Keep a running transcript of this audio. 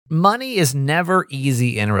money is never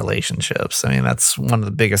easy in relationships. I mean, that's one of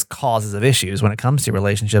the biggest causes of issues when it comes to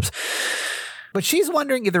relationships. But she's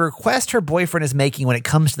wondering if the request her boyfriend is making when it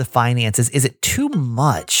comes to the finances, is it too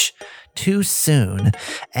much, too soon?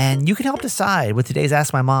 And you can help decide with today's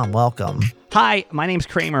Ask My Mom. Welcome. Hi, my name's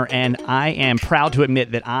Kramer, and I am proud to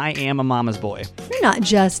admit that I am a mama's boy. You're not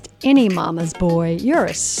just any mama's boy, you're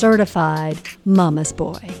a certified mama's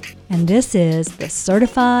boy. And this is the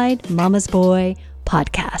Certified Mama's Boy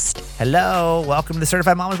Podcast. Hello, welcome to the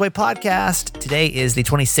Certified Mama's Boy Podcast. Today is the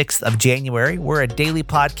 26th of January. We're a daily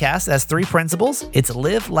podcast that has three principles. It's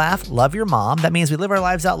live, laugh, love your mom. That means we live our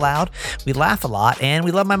lives out loud, we laugh a lot, and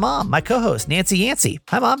we love my mom, my co-host, Nancy Yancey.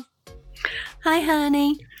 Hi, Mom. Hi,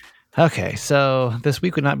 honey. Okay, so this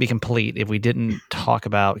week would not be complete if we didn't talk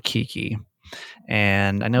about Kiki.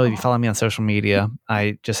 And I know if you follow me on social media,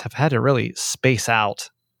 I just have had to really space out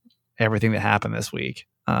everything that happened this week.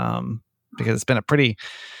 Because it's been a pretty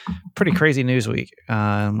crazy news week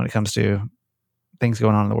when it comes to things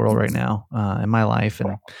going on in the world right now in my life.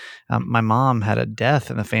 And my mom had a death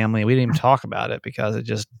in the family. We didn't even talk about it because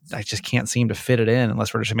I just can't seem to fit it in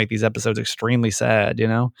unless we're just going to make these episodes extremely sad, you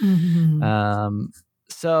know? Mm-hmm.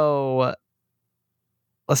 So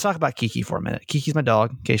let's talk about Kiki for a minute. Kiki's my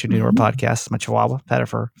dog, in case you're new to our podcast. It's my Chihuahua. I've had her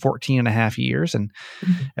for 14 and a half years. And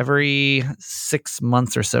every 6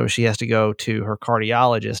 months or so, she has to go to her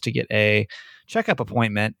cardiologist to get a checkup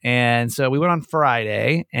appointment. And so we went on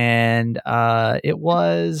Friday, and it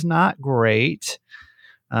was not great.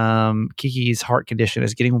 Kiki's heart condition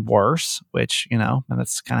is getting worse, which, you know, and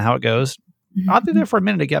that's kind of how it goes. I'll be there for a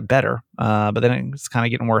minute to get better, but then it's kind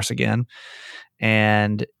of getting worse again.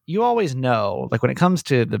 And you always know, like when it comes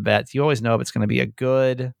to the vets, you always know if it's going to be a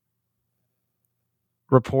good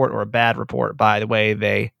report or a bad report by the way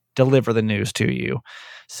they deliver the news to you.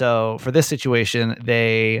 So for this situation,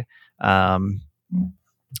 they're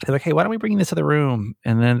like, hey, why don't we bring you this other room?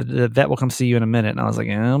 And then the vet will come see you in a minute. And I was like,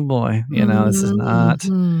 oh boy, you know, this is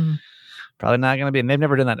probably not going to be, and they've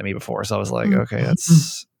never done that to me before. So I was like, okay,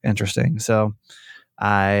 that's interesting. So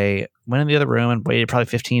I went in the other room and waited probably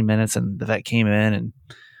 15 minutes, and the vet came in and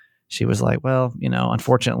she was like, well, you know,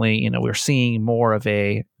 unfortunately, you know, we're seeing more of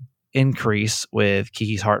a increase with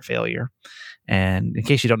Kiki's heart failure. And in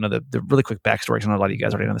case you don't know the really quick backstory, because I know a lot of you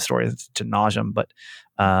guys already know the story, it's to nauseam, but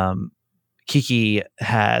Kiki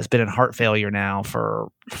has been in heart failure now for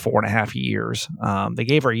 4.5 years. They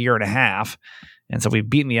gave her 1.5 years. And so we've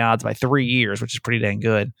beaten the odds by 3 years, which is pretty dang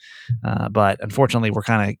good. But unfortunately, we're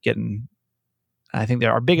kind of getting, I think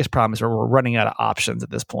our biggest problem is we're running out of options at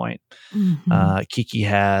this point. Kiki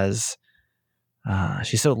has,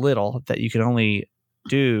 she's so little that you can only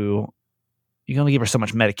give her so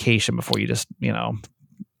much medication before you just, you know,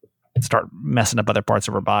 start messing up other parts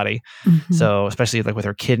of her body. So especially like with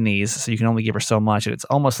her kidneys, so you can only give her so much. And it's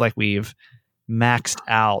almost like we've maxed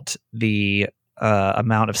out the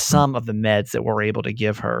amount of some of the meds that we're able to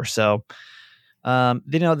give her. So,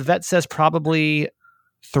 you know, the vet says probably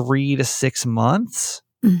 3 to 6 months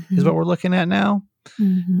is what we're looking at now.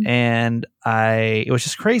 And it was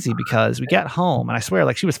just crazy because we got home and I swear,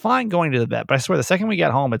 like, she was fine going to the vet, but I swear the second we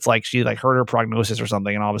got home, it's like she like heard her prognosis or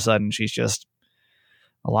something, and all of a sudden she's just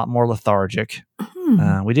a lot more lethargic.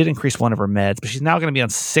 We did increase one of her meds, but she's now going to be on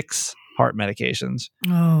 6 heart medications.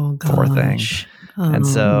 Oh, gosh. Poor thing. And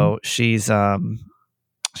so she's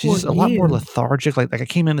just a lot more lethargic. Like I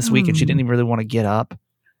came in this week and she didn't even really want to get up.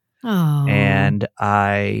 And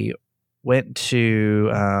I went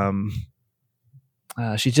to,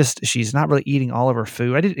 she's not really eating all of her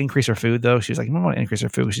food. I did increase her food though. She was like, I want to increase her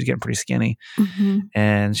food. She's getting pretty skinny.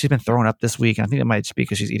 And she's been throwing up this week. And I think it might just be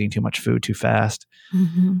because she's eating too much food too fast.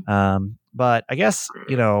 But I guess,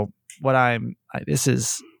 you know, this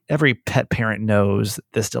is, every pet parent knows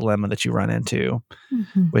this dilemma that you run into,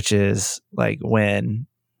 which is like when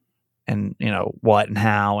and, you know, what and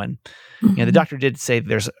how. And, you know, the doctor did say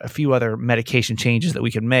there's a few other medication changes that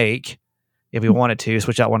we could make if we wanted to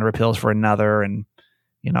switch out one of her pills for another. And,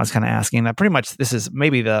 you know, I was kind of asking that pretty much this is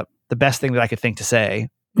maybe the best thing that I could think to say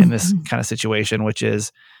in this kind of situation, which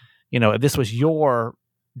is, you know, if this was your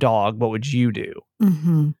dog, what would you do?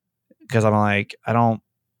 Because I'm like, I don't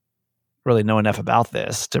really know enough about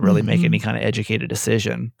this to really make any kind of educated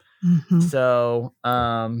decision. So,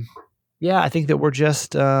 yeah, I think that we're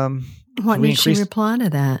just, what did she reply to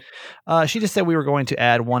that? She just said we were going to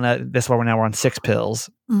add one, this one, we're on 6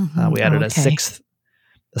 pills. We added a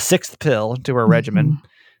sixth pill to her regimen.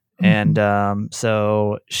 And,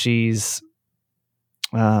 so she's,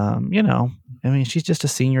 you know, I mean, she's just a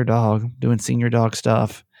senior dog doing senior dog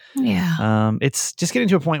stuff. Yeah. It's just getting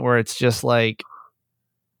to a point where it's just like,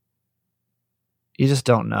 you just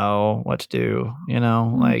don't know what to do,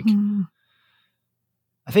 like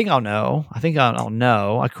I think I'll know. I'll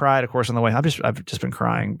know. I cried, of course, on the way. I've just been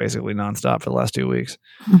crying basically nonstop for the last 2 weeks.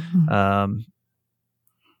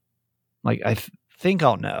 Like I think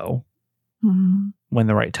I'll know when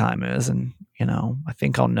the right time is. And, I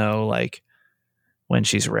think I'll know like when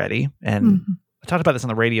she's ready. And I talked about this on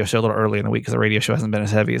the radio show a little early in the week because the radio show hasn't been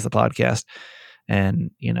as heavy as the podcast.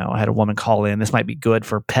 And, I had a woman call in. This might be good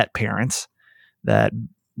for pet parents, that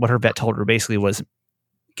what her vet told her basically was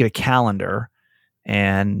get a calendar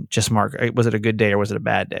and just mark, was it a good day or was it a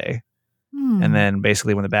bad day? And then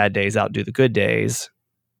basically when the bad days outdo the good days,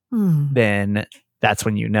 then that's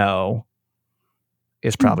when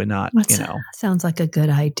it's probably not, Sounds like a good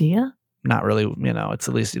idea. Not really, it's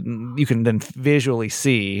at least you can then visually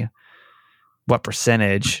see what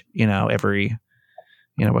percentage, every,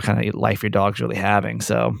 what kind of life your dog's really having.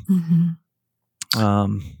 So,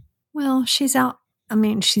 well, she's out. I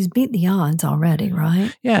mean, she's beat the odds already,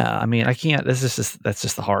 right? Yeah. I mean, I can't, that's just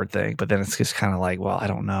the hard thing, but then it's just kind of like, well, I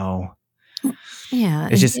don't know. Yeah.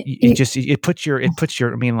 It's just, it puts your,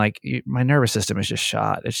 I mean, like my nervous system is just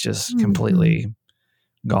shot. It's just completely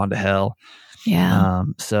gone to hell. Yeah.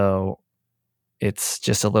 So it's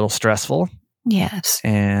just a little stressful. Yes.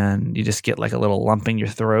 And you just get like a little lump in your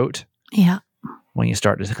throat. Yeah. When you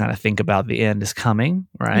start to kind of think about the end is coming,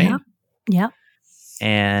 right? Yeah. Yeah.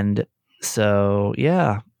 And so,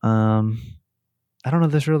 yeah, I don't know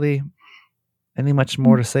if there's really any much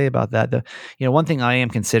more to say about that. One thing I am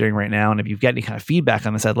considering right now, and if you've got any kind of feedback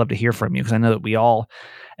on this, I'd love to hear from you because I know that we all,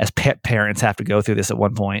 as pet parents, have to go through this at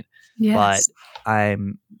one point. Yes. But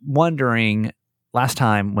I'm wondering, last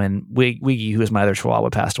time when Wiggy, who is my other Chihuahua,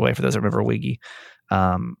 passed away, for those that remember Wiggy,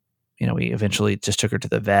 we eventually just took her to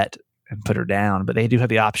the vet and put her down, but they do have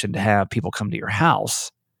the option to have people come to your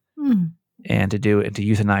house and to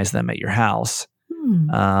euthanize them at your house.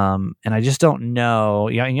 And I just don't know.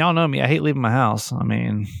 Yeah, and y'all know me. I hate leaving my house. I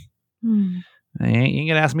mean, you ain't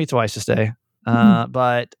gonna ask me twice to stay.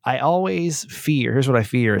 But I always fear. Here's what I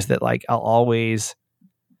fear: is that like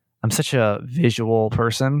I'm such a visual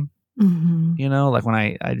person. Like when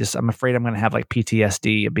I'm afraid I'm gonna have like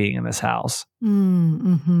PTSD of being in this house.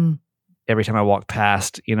 Every time I walk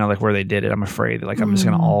past, like where they did it, I'm afraid that like I'm just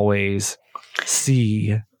gonna always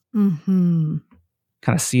see, kind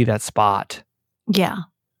of see that spot. Yeah.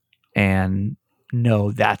 And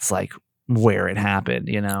know that's like where it happened,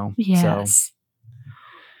 Yes.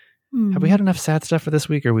 So have we had enough sad stuff for this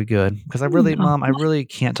week? Or are we good? Because Mom, I really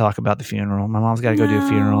can't talk about the funeral. My mom's got to go do a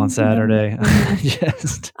funeral on Saturday.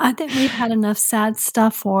 I think we've had enough sad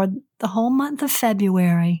stuff for the whole month of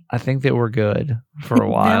February. I think that we're good for a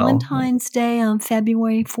while. Valentine's Day on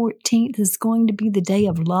February 14th is going to be the day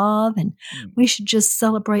of love, and we should just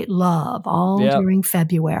celebrate love all during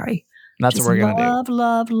February. That's just what we're going to do.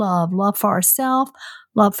 Love for ourselves,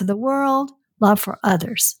 love for the world, love for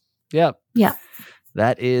others. Yep. Yeah.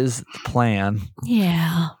 That is the plan.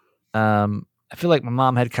 Yeah. I feel like my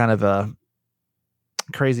mom had kind of a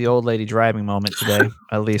crazy old lady driving moment today,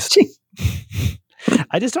 at least.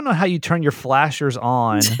 I just don't know how you turn your flashers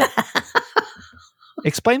on.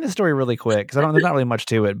 Explain the story really quick, because there's not really much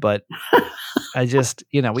to it, but I just,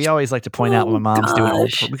 we always like to point out when my mom's doing old,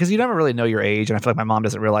 because you never really know your age, and I feel like my mom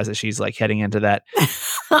doesn't realize that she's like heading into that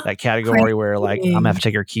category where like I'm gonna have to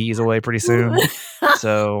take her keys away pretty soon.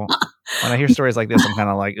 So when I hear stories like this, I'm kind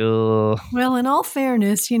of like, ugh. Well, in all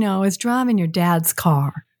fairness, I was driving your dad's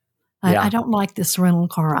car. I don't like this rental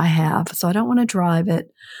car I have, so I don't want to drive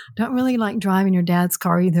it. Don't really like driving your dad's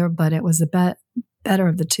car either, but it was the better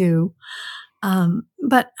of the two.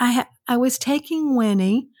 But I was taking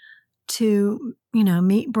Winnie to,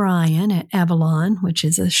 meet Brian at Avalon, which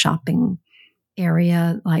is a shopping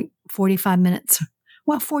area, like 45 minutes.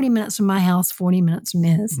 Well, 40 minutes from my house, 40 minutes from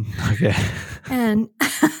his. Okay. And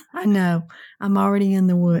I know I'm already in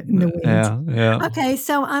the weeds. Yeah. Okay,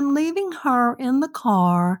 so I'm leaving her in the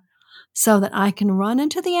car so that I can run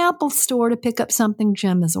into the Apple store to pick up something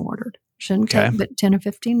Jim has ordered. Shouldn't take but 10 or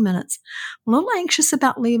 15 minutes. A little anxious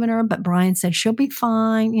about leaving her, but Brian said she'll be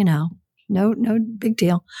fine, no big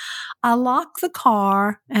deal. I locked the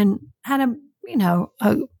car and had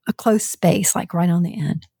a close space, like right on the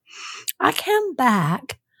end. I came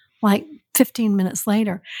back like 15 minutes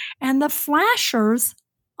later, and the flashers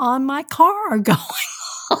on my car are going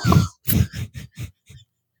off.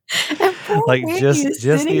 Like just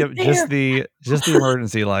the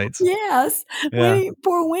emergency lights. Yes. Yeah.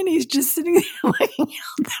 Poor Winnie's just sitting there looking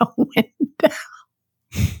out the window.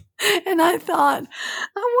 And I thought,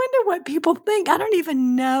 I wonder what people think. I don't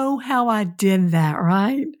even know how I did that,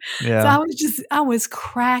 right? Yeah. So I was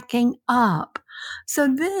cracking up. So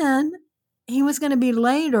then he was going to be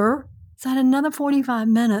later. So I had another 45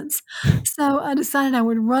 minutes. So I decided I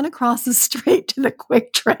would run across the street to the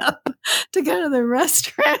Quick Trip to go to the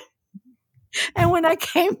restaurant. And when I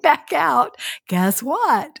came back out, guess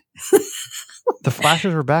what? The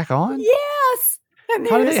flashers were back on? Yes. And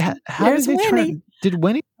How did they Winnie. Did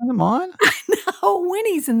Winnie turn them on? No,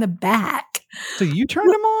 Winnie's in the back. So you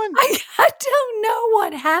turned them on? I don't know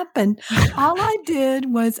what happened. All I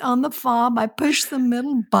did was on the fob, I pushed the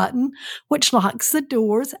middle button, which locks the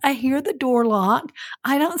doors. I hear the door lock.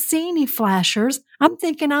 I don't see any flashers. I'm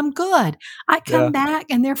thinking I'm good. I come back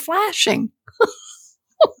and they're flashing.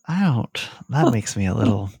 That makes me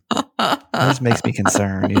that just makes me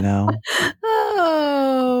concerned,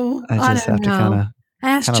 Oh, I just have to kind of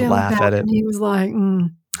laugh at it. And he was like,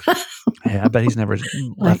 Yeah, I bet he's never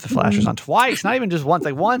left the flashers on twice. Not even just once.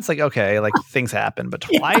 Like once, like, okay, like things happen, but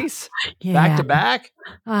twice? Yeah. Back to back?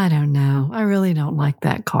 I don't know. I really don't like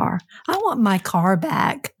that car. I want my car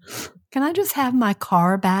back. Can I just have my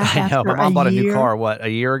car back? I know. My mom bought a new car, a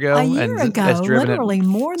year ago? A year ago. Literally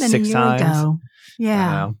more than 6 a year times. ago.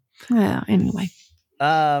 Yeah. Yeah. Anyway.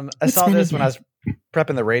 I saw this when I was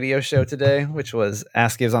prepping the radio show today, which was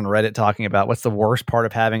Ask Gives on Reddit talking about what's the worst part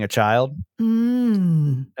of having a child.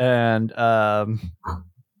 And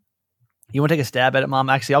you want to take a stab at it, Mom?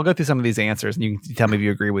 Actually, I'll go through some of these answers and you can tell me if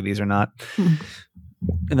you agree with these or not. And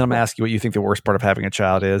then I'm going to ask you what you think the worst part of having a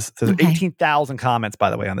child is. So there's 18,000 comments, by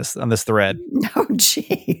the way, on this thread. Oh,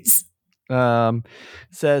 jeez.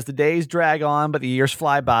 Says the days drag on, but the years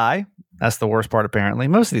fly by. That's the worst part, apparently.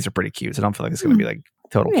 Most of these are pretty cute, so I don't feel like it's going to be like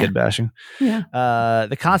total kid bashing. Yeah.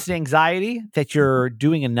 The constant anxiety that you're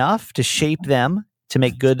doing enough to shape them to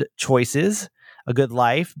make good choices, a good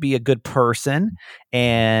life, be a good person,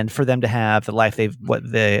 and for them to have the life they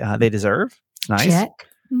deserve. It's nice. Check.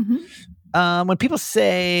 Mm-hmm. When people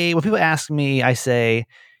ask me, I say,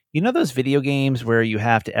 those video games where you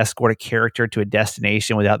have to escort a character to a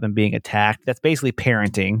destination without them being attacked? That's basically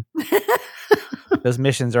parenting. Those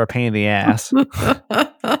missions are a pain in the ass. That's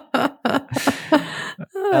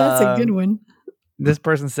a good one. This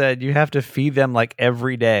person said you have to feed them like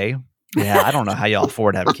every day. Yeah, I don't know how y'all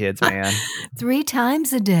afford having kids, man. 3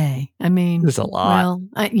 times a day. I mean, there's a lot. Well,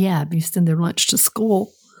 if you send their lunch to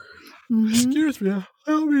school. Mm-hmm. Excuse me, I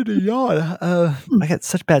don't mean to yawn. I got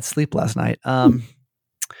such bad sleep last night.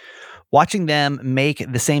 Watching them make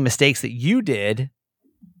the same mistakes that you did,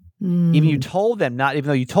 even though you told them not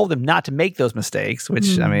to make those mistakes.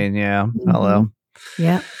 Which I mean, yeah, hello,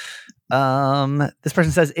 yeah. This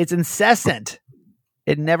person says it's incessant.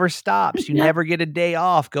 It never stops. You never get a day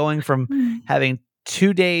off. Going from having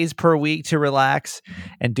 2 days per week to relax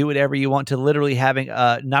and do whatever you want to literally having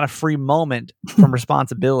not a free moment from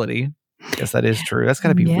responsibility. Guess that is true. That's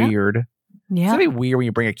gotta be weird. Yeah, it's gotta be weird when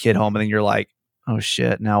you bring a kid home and then you're like, oh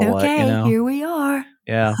shit, now what? Here we are.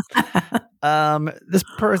 Yeah. This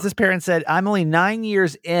parent said, I'm only 9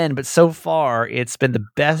 years in, but so far it's been the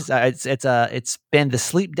best. It's been the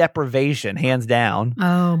sleep deprivation, hands down.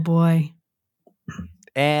 Oh boy.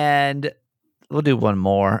 And we'll do one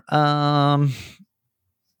more. I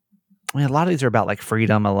mean, a lot of these are about like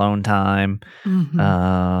freedom, alone time,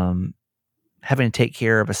 having to take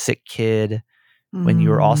care of a sick kid when you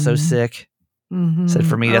were also sick. Said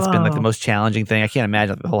for me, that's been like the most challenging thing. I can't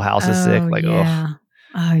imagine the whole house is sick. Like, oh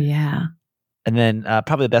yeah. And then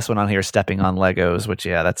probably the best one on here is stepping on Legos, which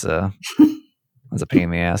that's a pain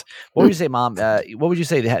in the ass. What would you say, Mom? What would you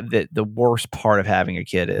say the worst part of having a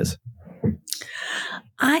kid is?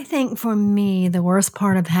 I think for me, the worst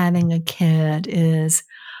part of having a kid is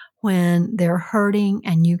when they're hurting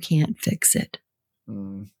and you can't fix it.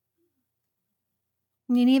 I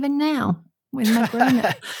mean, even now with my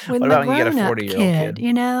grown-up, when you get a 40-year-old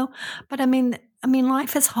kid, But I mean,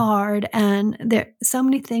 life is hard, and there so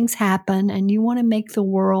many things happen, and you want to make the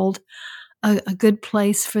world a good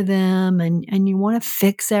place for them, and you want to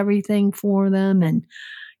fix everything for them, and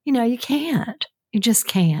you can't. You just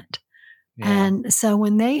can't. Yeah. And so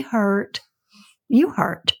when they hurt, you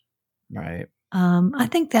hurt. Right. I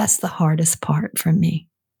think that's the hardest part for me.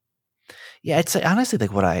 Yeah, it's honestly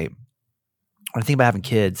like when I think about having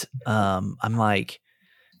kids, I'm like,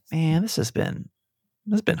 man, this has been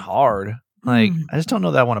hard. Like, I just don't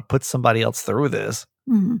know that I want to put somebody else through this.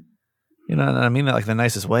 And I mean that like the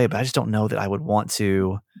nicest way, but I just don't know that I would want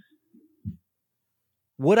to.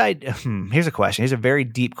 Would I? Here's a question. Here's a very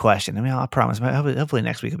deep question. I mean, I promise. Hopefully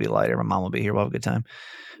next week will be lighter. My mom will be here. We'll have a good time.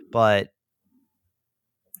 But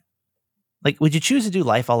like, would you choose to do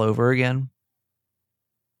life all over again?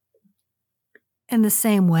 In the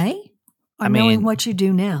same way? Or knowing what you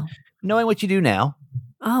do now? Knowing what you do now.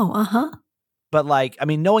 Oh, But like, I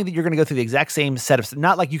mean, knowing that you're going to go through the exact same set of,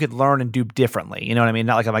 not like you could learn and do differently. You know what I mean?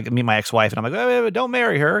 Not like I'm like meet my ex-wife and I'm like, oh, don't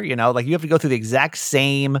marry her. You know, like you have to go through the exact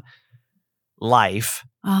same life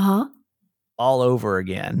all over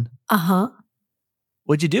again.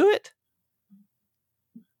 Would you do it?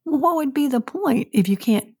 What would be the point if you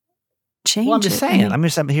can't change it? Well, I'm just saying.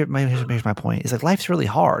 Here's my point. It's like life's really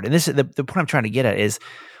hard, and this is the point I'm trying to get at is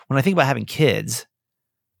when I think about having kids.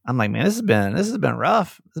 I'm like, man, this has been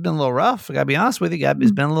rough. It's been a little rough. I gotta be honest with you.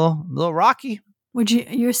 It's been a little rocky.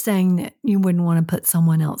 You're saying that you wouldn't want to put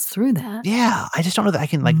someone else through that? Yeah, I just don't know that I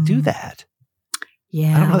can like do that.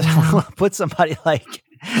 Yeah, I don't know that I want to put somebody like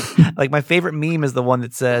my favorite meme is the one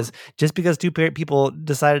that says, just because two people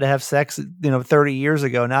decided to have sex, 30 years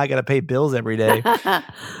ago, now I got to pay bills every day.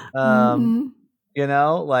 You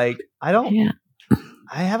know, like I don't. Yeah.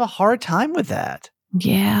 I have a hard time with that.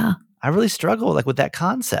 Yeah. I really struggle like with that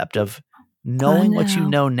concept of knowing what you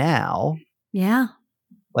know now. Yeah.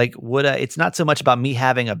 Like it's not so much about me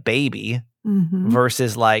having a baby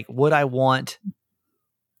versus like, would I want,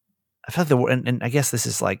 I feel like and I guess this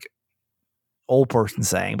is like old person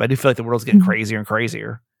saying, but I do feel like the world's getting crazier and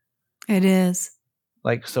crazier. It is.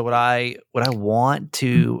 Like, so would I want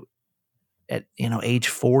to at, age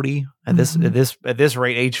 40 at this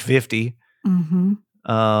rate, age 50,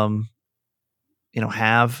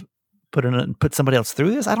 put somebody else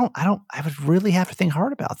through this? I would really have to think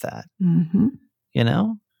hard about that.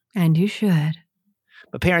 And you should.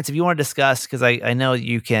 But parents, if you want to discuss, because I know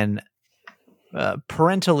you can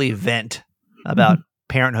parentally vent about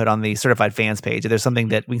parenthood on the Certified Fans page. If there's something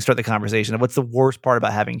that we can start the conversation of what's the worst part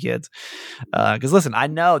about having kids. Because listen, I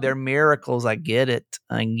know they're miracles. I get it.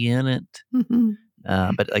 But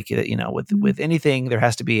like, with anything, there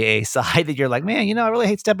has to be a side that you're like, man, I really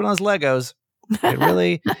hate stepping on those Legos. I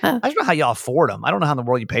don't know how y'all afford them. I don't know how in the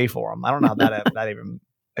world you pay for them. I don't know how that even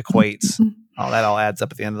equates. That all adds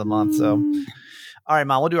up at the end of the month. So, all right,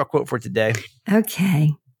 Mom, we'll do our quote for today.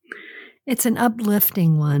 Okay. It's an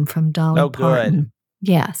uplifting one from Dolly Parton. Good.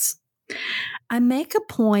 Yes. I make a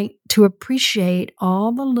point to appreciate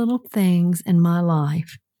all the little things in my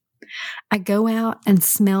life. I go out and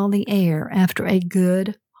smell the air after a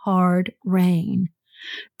good, hard rain.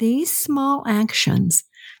 These small actions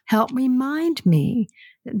help remind me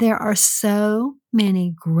that there are so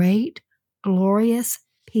many great, glorious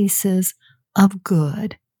pieces of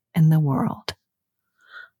good in the world.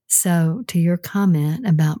 So, to your comment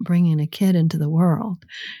about bringing a kid into the world,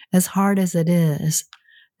 as hard as it is,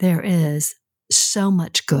 there is so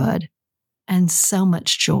much good and so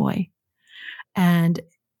much joy. And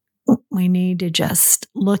we need to just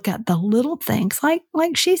look at the little things, like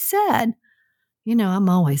she said. I'm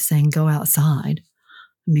always saying go outside.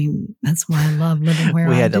 I mean, that's why I love living where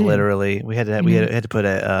we I had do. to literally, we had to put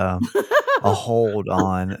a hold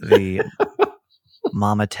on the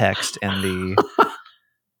mama text and the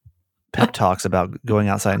pep talks about going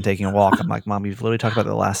outside and taking a walk. I'm like, Mom, you've literally talked about it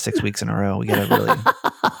the last 6 weeks in a row. We got to really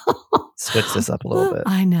switch this up a little bit.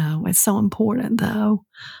 I know. It's so important, though.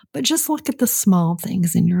 But just look at the small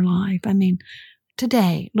things in your life. I mean,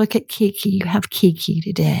 today, look at Kiki. You have Kiki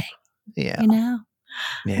today. Yeah.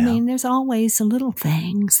 Yeah. I mean, there's always little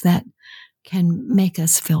things that can make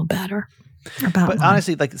us feel better about But life.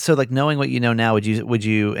 honestly, like knowing what you know now, would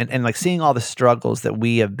you and like seeing all the struggles that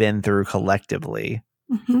we have been through collectively,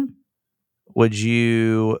 would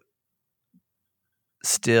you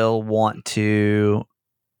still want to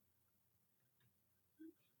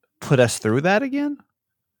put us through that again?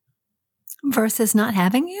 Versus not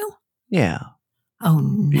having you? Yeah. Oh,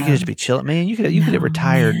 no. You could just be chilling. Man, you could have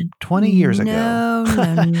retired 20 years ago. No.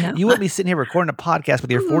 You wouldn't be sitting here recording a podcast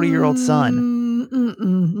with your 40-year-old son.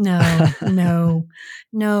 No.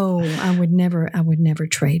 I would never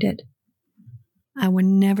trade it. I would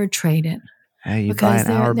never trade it. Hey, you buy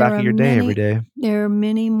an hour back of your day every day. There are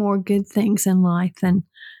many more good things in life than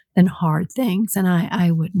hard things. And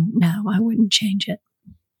I wouldn't change it.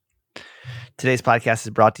 Today's podcast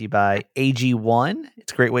is brought to you by AG1.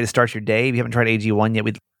 It's a great way to start your day. If you haven't tried AG1 yet,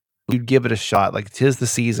 we'd give it a shot. Like, 'tis the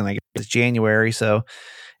season. Like, it's January, so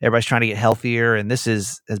everybody's trying to get healthier. And this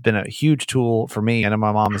has been a huge tool for me and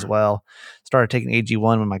my mom as well. Started taking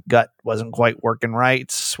AG1 when my gut wasn't quite working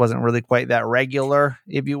right. Wasn't really quite that regular,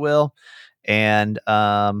 if you will. And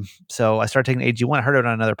so I started taking AG1. I heard it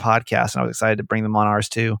on another podcast, and I was excited to bring them on ours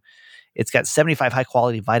too. It's got 75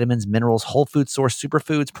 high-quality vitamins, minerals, whole food source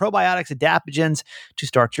superfoods, probiotics, adaptogens to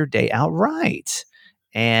start your day out right.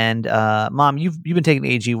 And Mom, you've been taking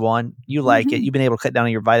AG1. You like it. You've been able to cut down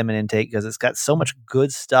on your vitamin intake because it's got so much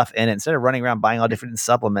good stuff in it. Instead of running around buying all different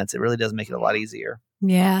supplements, it really does make it a lot easier.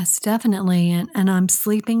 Yes, definitely. And I'm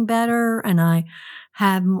sleeping better, and I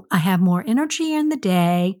have more energy in the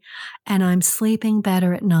day, and I'm sleeping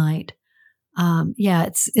better at night.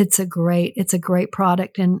 It's a great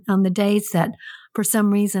product. And on the days that for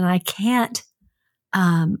some reason I can't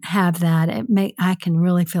have that, I can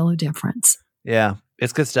really feel a difference. Yeah.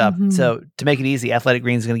 It's good stuff. So to make it easy, Athletic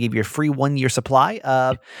Greens is going to give you a free 1-year supply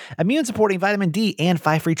of immune-supporting vitamin D and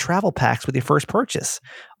 5 free travel packs with your first purchase.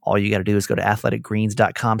 All you got to do is go to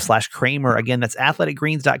athleticgreens.com/Kramer. Again, that's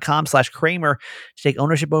athleticgreens.com/Kramer to take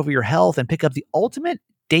ownership over your health and pick up the ultimate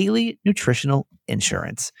daily nutritional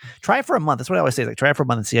insurance. Try it for a month. That's what I always say. Like, try it for a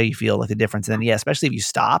month and see how you feel, like the difference. And then, especially if you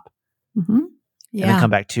stop and then come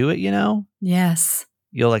back to it, Yes.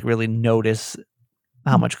 You'll like really notice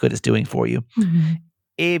how much good it's doing for you.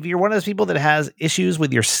 If you're one of those people that has issues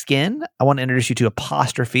with your skin, I want to introduce you to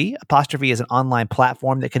Apostrophe. Apostrophe is an online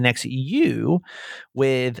platform that connects you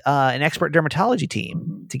with an expert dermatology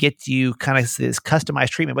team to get you kind of this customized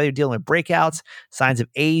treatment, whether you're dealing with breakouts, signs of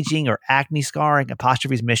aging, or acne scarring.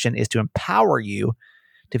 Apostrophe's mission is to empower you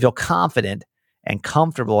to feel confident and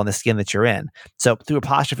comfortable in the skin that you're in. So through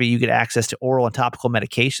Apostrophe, you get access to oral and topical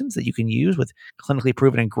medications that you can use with clinically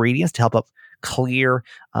proven ingredients to help up clear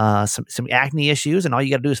some acne issues. And all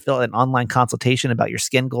you got to do is fill out an online consultation about your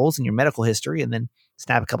skin goals and your medical history, and then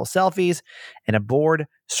snap a couple selfies, and a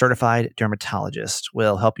board-certified dermatologist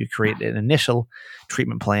will help you create an initial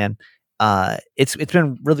treatment plan. It's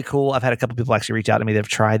been really cool. I've had a couple people actually reach out to me that have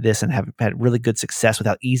tried this and have had really good success with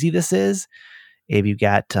how easy this is. If you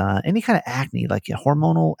got any kind of acne, like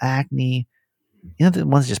hormonal acne, the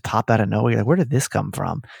ones that just pop out of nowhere, you're like, where did this come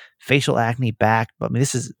from? Facial acne, back, but I mean,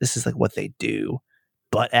 this is like what they do.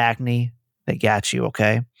 Butt acne, they got you,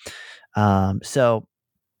 okay? So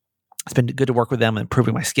it's been good to work with them and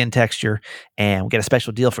improving my skin texture. And we get a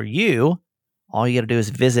special deal for you. All you got to do is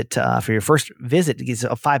visit for your first visit to get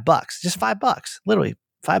 $5, just $5, literally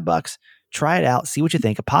 $5. Try it out, see what you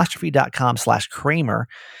think. Apostrophe.com/Kramer,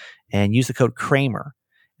 and use the code Kramer.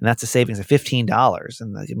 And that's a savings of $15.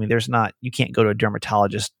 And I mean, you can't go to a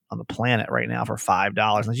dermatologist on the planet right now for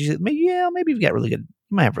 $5. And you say, maybe you've got you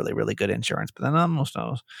might have really, really good insurance, but then almost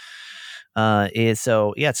knows. It's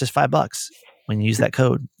just $5 when you use that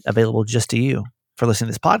code, available just to you for listening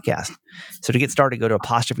to this podcast. So to get started, go to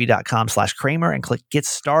apostrophe.com/Kramer and click Get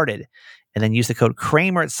Started, and then use the code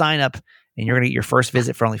Kramer at sign up, and you're going to get your first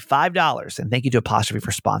visit for only $5. And thank you to Apostrophe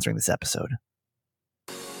for sponsoring this episode.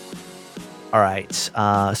 All right.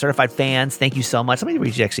 Certified fans, thank you so much. Let me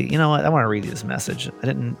read you actually. You know what? I want to read you this message. I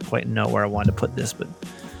didn't quite know where I wanted to put this, but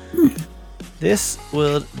this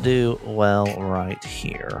will do well right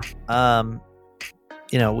here.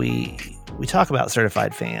 We talk about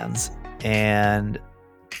certified fans, and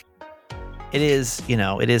it is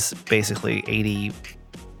basically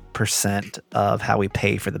 80% of how we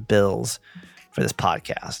pay for the bills for this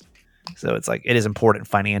podcast. So it's like, it is important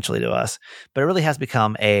financially to us, but it really has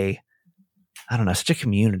become such a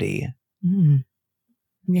community.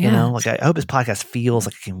 Yeah. I hope this podcast feels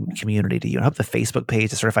like a community to you. I hope the Facebook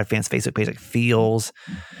page, the Certified Fans Facebook page, feels.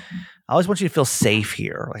 I always want you to feel safe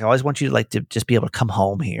here. I always want you to just be able to come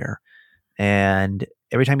home here. And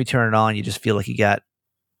every time you turn it on, you just feel like you got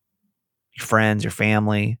your friends, your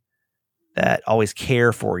family that always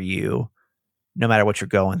care for you, no matter what you're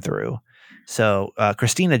going through. So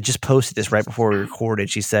Christina just posted this right before we recorded.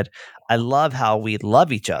 She said, "I love how we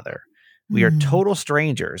love each other. We are total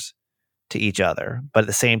strangers to each other, but at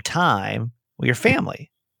the same time, we are family.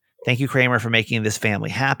 Thank you, Kramer, for making this family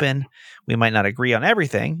happen. We might not agree on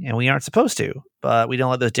everything, and we aren't supposed to, but we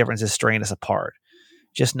don't let those differences strain us apart.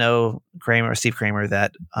 Just know, Steve Kramer,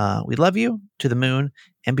 that we love you to the moon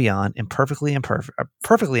and beyond, and perfectly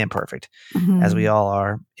imperfect, as we all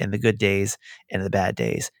are, in the good days and the bad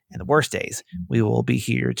days and the worst days. We will be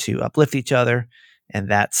here to uplift each other." And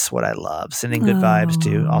that's what I love. Sending good vibes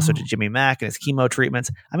to Jimmy Mack and his chemo treatments.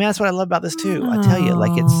 I mean, that's what I love about this too. I tell you,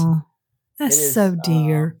 that's so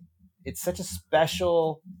dear. It's such a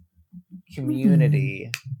special community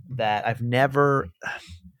that I've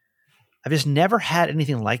just never had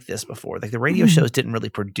anything like this before. Like, the radio shows didn't really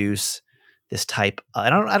produce this type. I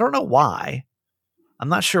don't know why. I'm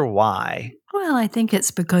not sure why. Well, I think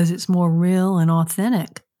it's because it's more real and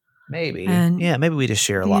authentic. Maybe. And maybe we just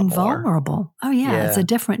share a lot more. Vulnerable. Oh, yeah. It's a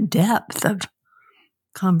different depth of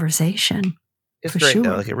conversation. It's great,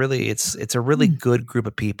 though. Like, it's a really good group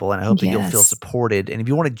of people, and I hope that you'll feel supported. And if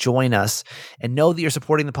you want to join us and know that you're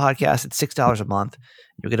supporting the podcast, it's $6 a month.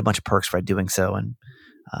 You'll get a bunch of perks by doing so. And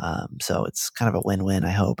So it's kind of a win-win,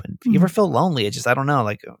 I hope. And if you ever feel lonely, I don't know,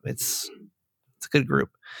 like it's a good group.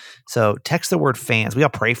 So text the word fans. We all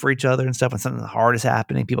pray for each other and stuff when something hard is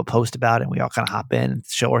happening. People post about it and we all kind of hop in and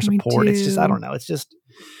show our support. It's just, I don't know. It's just,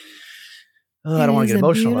 I don't want to get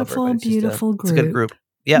emotional over it. But it's beautiful group. It's a good group.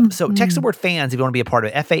 Yep. So text the word fans if you want to be a part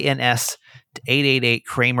of it. FANS to 888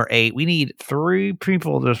 Kramer 8. We need 3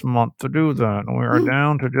 people this month to do that. We are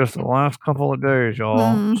down to just the last couple of days,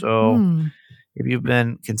 y'all. So if you've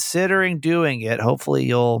been considering doing it, hopefully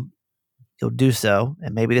you'll do so.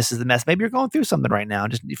 And maybe this is the mess. Maybe you're going through something right now.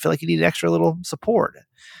 Just you feel like you need extra little support.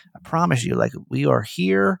 I promise you, like we are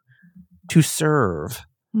here to serve.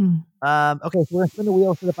 Okay, so we're going to spin the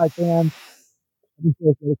wheel, certified fans.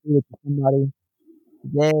 Somebody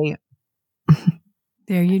today.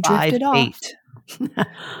 There you drifted 5-8.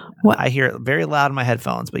 What? I hear it very loud in my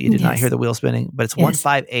headphones, but you did not hear the wheel spinning. But it's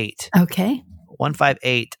 158. Okay.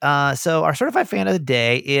 158. So our certified fan of the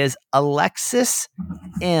day is Alexis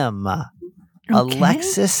M. Okay.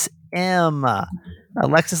 Alexis M.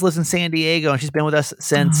 Alexis lives in San Diego, and she's been with us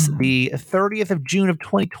since the 30th of June of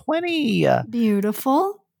 2020.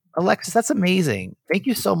 Beautiful. Alexis, that's amazing. Thank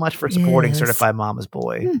you so much for supporting Certified Mama's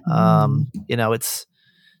Boy.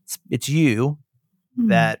 It's you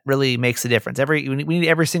that really makes the difference. We need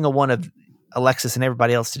every single one of Alexis and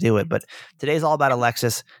everybody else to do it. But today's all about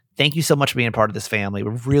Alexis. Thank you so much for being a part of this family.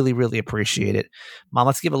 We really, really appreciate it. Mom,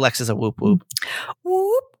 let's give Alexis a whoop whoop.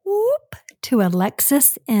 Whoop whoop to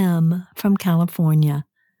Alexis M. from California.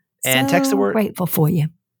 And text the word. Grateful for you.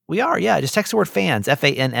 We are, yeah. Just text the word fans,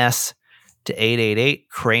 FANS to 888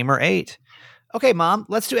 Kramer 8. Okay, Mom,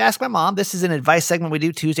 let's do Ask My Mom. This is an advice segment we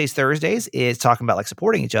do Tuesdays, Thursdays. It's talking about like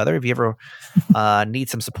supporting each other. If you ever need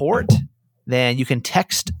some support, then you can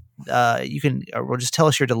text. Or just tell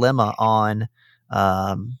us your dilemma on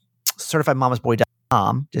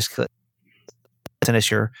certifiedmamasboy.com. Just send us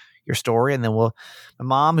your story, and then my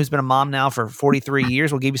mom, who's been a mom now for 43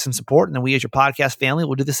 years, will give you some support, and then we as your podcast family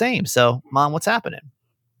will do the same. So, Mom, what's happening?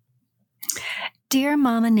 Dear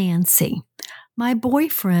Mama Nancy, my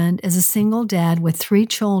boyfriend is a single dad with 3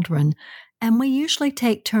 children, and we usually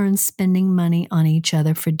take turns spending money on each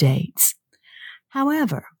other for dates.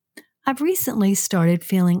 However, I've recently started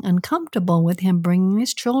feeling uncomfortable with him bringing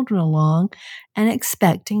his children along and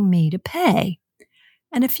expecting me to pay.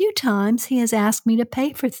 And a few times he has asked me to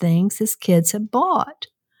pay for things his kids have bought.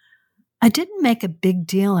 I didn't make a big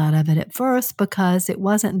deal out of it at first because it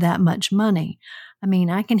wasn't that much money. I mean,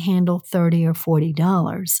 I can handle $30 or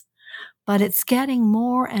 $40, but it's getting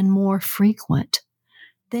more and more frequent.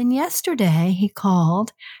 Then yesterday he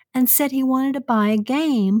called and said he wanted to buy a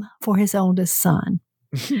game for his oldest son.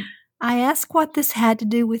 I asked what this had to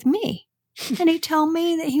do with me, and he told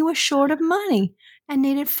me that he was short of money and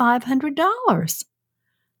needed $500.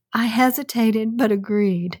 I hesitated but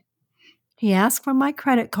agreed. He asked for my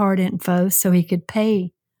credit card info so he could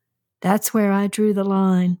pay. That's where I drew the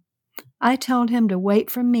line. I told him to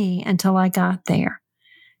wait for me until I got there.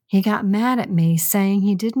 He got mad at me, saying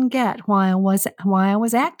he didn't get why I was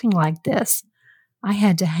acting like this. I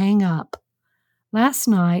had to hang up. Last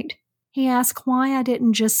night, he asked why I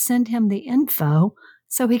didn't just send him the info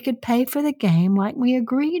so he could pay for the game like we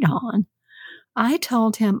agreed on. I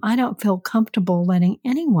told him I don't feel comfortable letting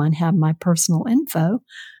anyone have my personal info,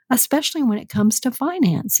 especially when it comes to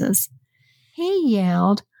finances. He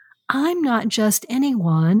yelled, "I'm not just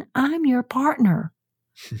anyone, I'm your partner."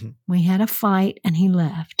 We had a fight and he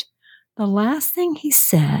left. The last thing he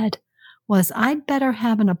said was I'd better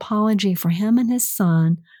have an apology for him and his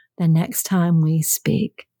son the next time we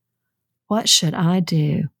speak. What should I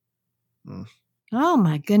do? Oh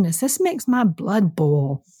my goodness, this makes my blood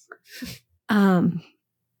boil. Oh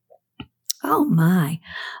my.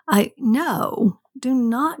 Do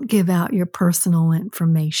not give out your personal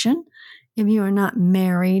information if you are not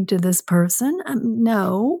married to this person.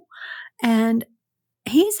 No. And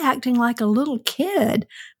he's acting like a little kid.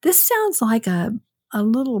 This sounds like a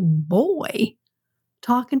little boy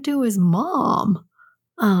talking to his mom.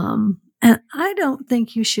 And I don't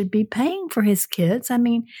think you should be paying for his kids. I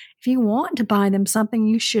mean, if you want to buy them something,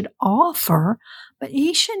 you should offer, but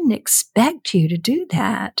he shouldn't expect you to do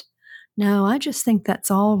that. No, I just think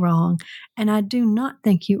that's all wrong. And I do not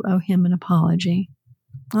think you owe him an apology.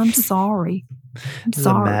 I'm sorry. This is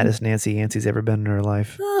the maddest Nancy Yancey's ever been in her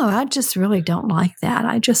life. Oh, I just really don't like that.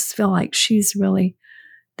 I just feel like he's really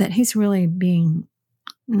being,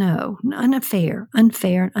 unfair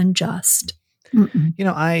and unjust. Mm-mm. You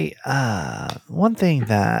know, one thing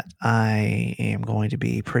that I am going to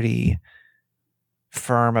be pretty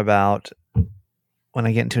firm about when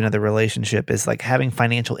I get into another relationship is like having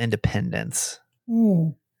financial independence.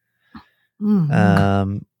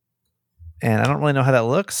 Mm-hmm. And I don't really know how that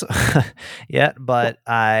looks yet, but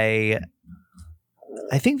I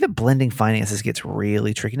think that blending finances gets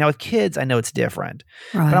really tricky. Now with kids, I know it's different,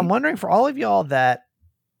 Right. but I'm wondering for all of y'all that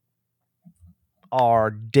are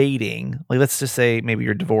dating, like let's just say maybe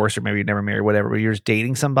you're divorced or maybe you're never married, whatever, but you're just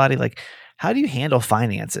dating somebody, like how do you handle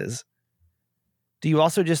finances? Do you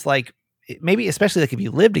also just like, maybe especially like if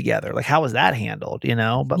you live together, like how is that handled,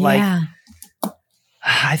 But like,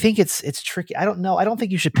 I think it's tricky. I don't know. I don't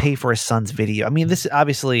think you should pay for a son's video. I mean, this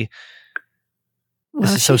obviously,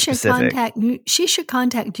 this is so specific. She should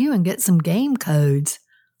contact you and get some game codes.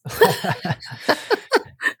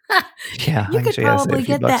 Yeah, you could probably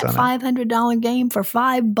get that $500 game for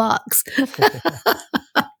 $5.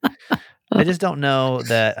 I just don't know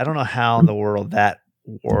that. I don't know how in the world that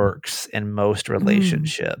works in most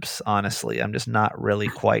relationships. Honestly, I'm just not really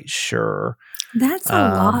quite sure. That's a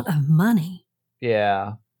lot of money.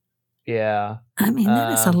 Yeah. I mean,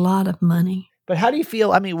 that is a lot of money. But how do you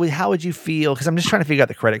feel? I mean, how would you feel? Because I'm just trying to figure out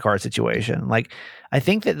the credit card situation. Like, I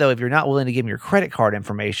think that though, if you're not willing to give them your credit card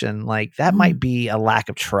information, like that might be a lack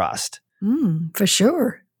of trust. For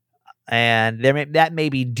sure. And that may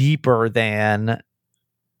be deeper than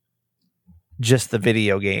just the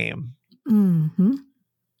video game. Mm-hmm.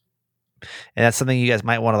 And that's something you guys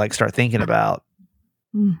might want to like start thinking about.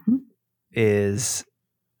 Mm-hmm. Is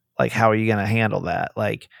like, how are you going to handle that?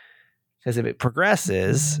 Like, because if it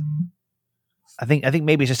progresses, I think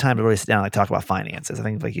maybe it's just time to really sit down and like talk about finances. I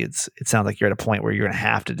think like it sounds like you're at a point where you're going to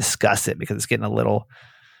have to discuss it because it's getting a little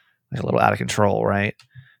out of control, right?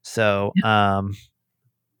 So,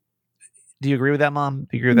 do you agree with that, Mom?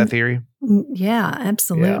 Do you agree with that theory? Yeah,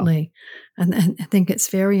 absolutely. Yeah. And I think it's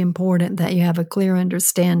very important that you have a clear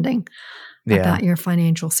understanding about your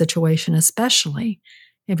financial situation, especially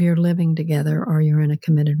if you're living together or you're in a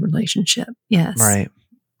committed relationship. Yes. Right.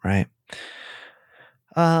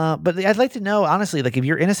 But I'd like to know, honestly, like if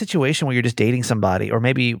you're in a situation where you're just dating somebody or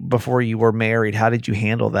maybe before you were married, how did you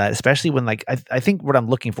handle that? Especially when like, I think what I'm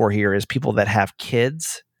looking for here is people that have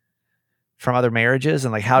kids from other marriages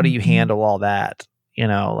and like, how do you handle all that?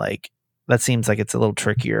 Like that seems like it's a little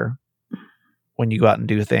trickier when you go out and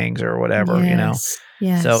do things or whatever,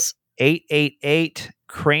 Yes. So 888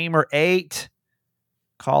 Kramer 8,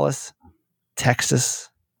 call us, text us,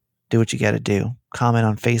 do what you got to do. Comment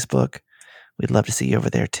on Facebook. We'd love to see you over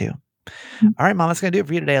there too. All right, Mom, that's going to do it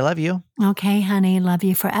for you today. I love you. Okay, honey. Love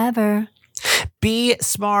you forever. Be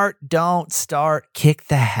smart. Don't start. Kick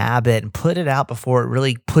the habit and put it out before it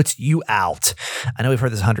really puts you out. I know we've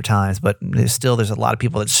heard this 100 times, but there's a lot of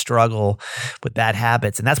people that struggle with bad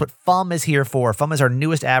habits. And that's what FUM is here for. FUM is our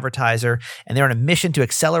newest advertiser, and they're on a mission to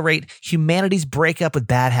accelerate humanity's breakup with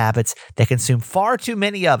bad habits that consume far too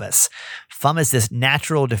many of us. FUM is this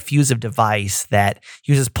natural diffusive device that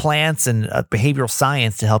uses plants and behavioral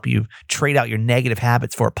science to help you trade out your negative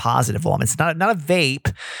habits for a positive one. It's not a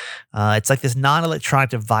vape. It's like this non-electronic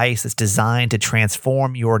device that's designed to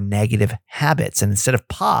transform your negative habits. And instead of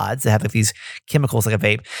pods that have like these chemicals like a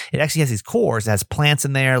vape, it actually has these cores that has plants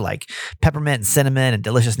in there like peppermint and cinnamon and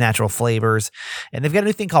delicious natural flavors. And they've got a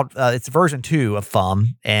new thing called, it's version 2 of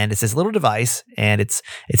FUM. And it's this little device and it's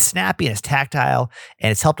snappy and it's tactile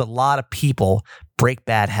and it's helped a lot of people break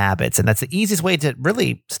bad habits. And that's the easiest way to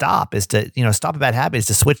really stop a bad habit is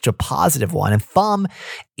to switch to a positive one. And FUM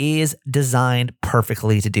is designed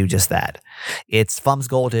perfectly to do just that. It's FUM's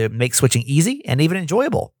goal to make switching easy and even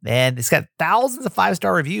enjoyable. And it's got thousands of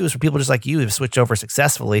 5-star reviews from people just like you who've switched over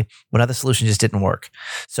successfully when other solutions just didn't work.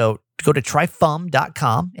 So go to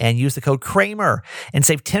tryfum.com and use the code Kramer and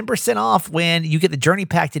save 10% off when you get the Journey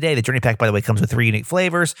Pack today. The Journey Pack, by the way, comes with 3 unique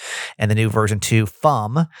flavors and the new version 2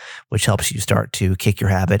 FUM, which helps you start to kick your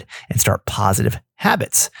habit and start positive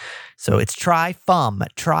habits. So it's tryfum.com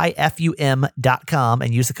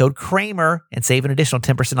and use the code Kramer and save an additional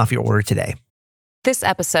 10% off your order today. This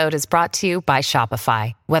episode is brought to you by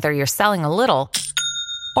Shopify. Whether you're selling a little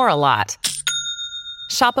or a lot,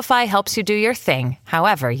 Shopify helps you do your thing,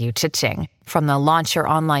 however you cha-ching. From the launch your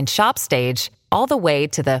online shop stage, all the way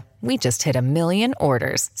to the we just hit 1 million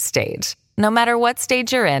orders stage. No matter what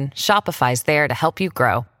stage you're in, Shopify's there to help you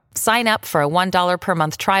grow. Sign up for a $1 per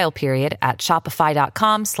month trial period at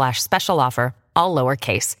shopify.com/special offer, all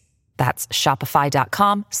lowercase. That's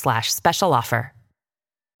shopify.com/special offer.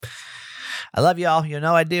 I love y'all. You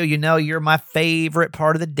know I do. You know you're my favorite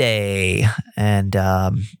part of the day. And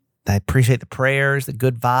I appreciate the prayers, the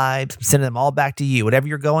good vibes. I'm sending them all back to you. Whatever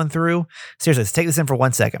you're going through, seriously, let's take this in for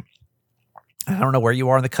 1 second. I don't know where you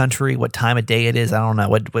are in the country, what time of day it is. I don't know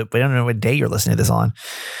we don't know what day you're listening to this on,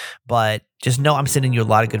 but just know I'm sending you a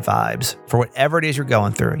lot of good vibes for whatever it is you're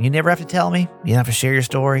going through. You never have to tell me. You don't have to share your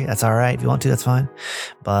story. That's all right. If you want to, that's fine.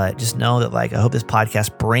 But just know that I hope this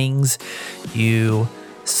podcast brings you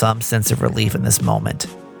some sense of relief in this moment,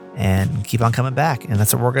 and keep on coming back. And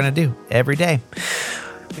that's what we're going to do every day.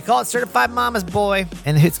 We call it Certified Mama's Boy,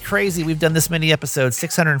 and it's crazy. We've done this many episodes,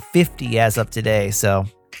 650 as of today. So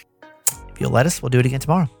if you'll let us, we'll do it again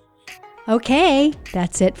tomorrow. Okay,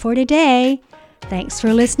 that's it for today. Thanks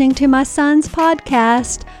for listening to my son's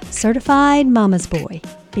podcast, Certified Mama's Boy.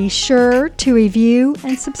 Be sure to review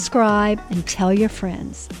and subscribe and tell your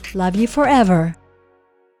friends. Love you forever.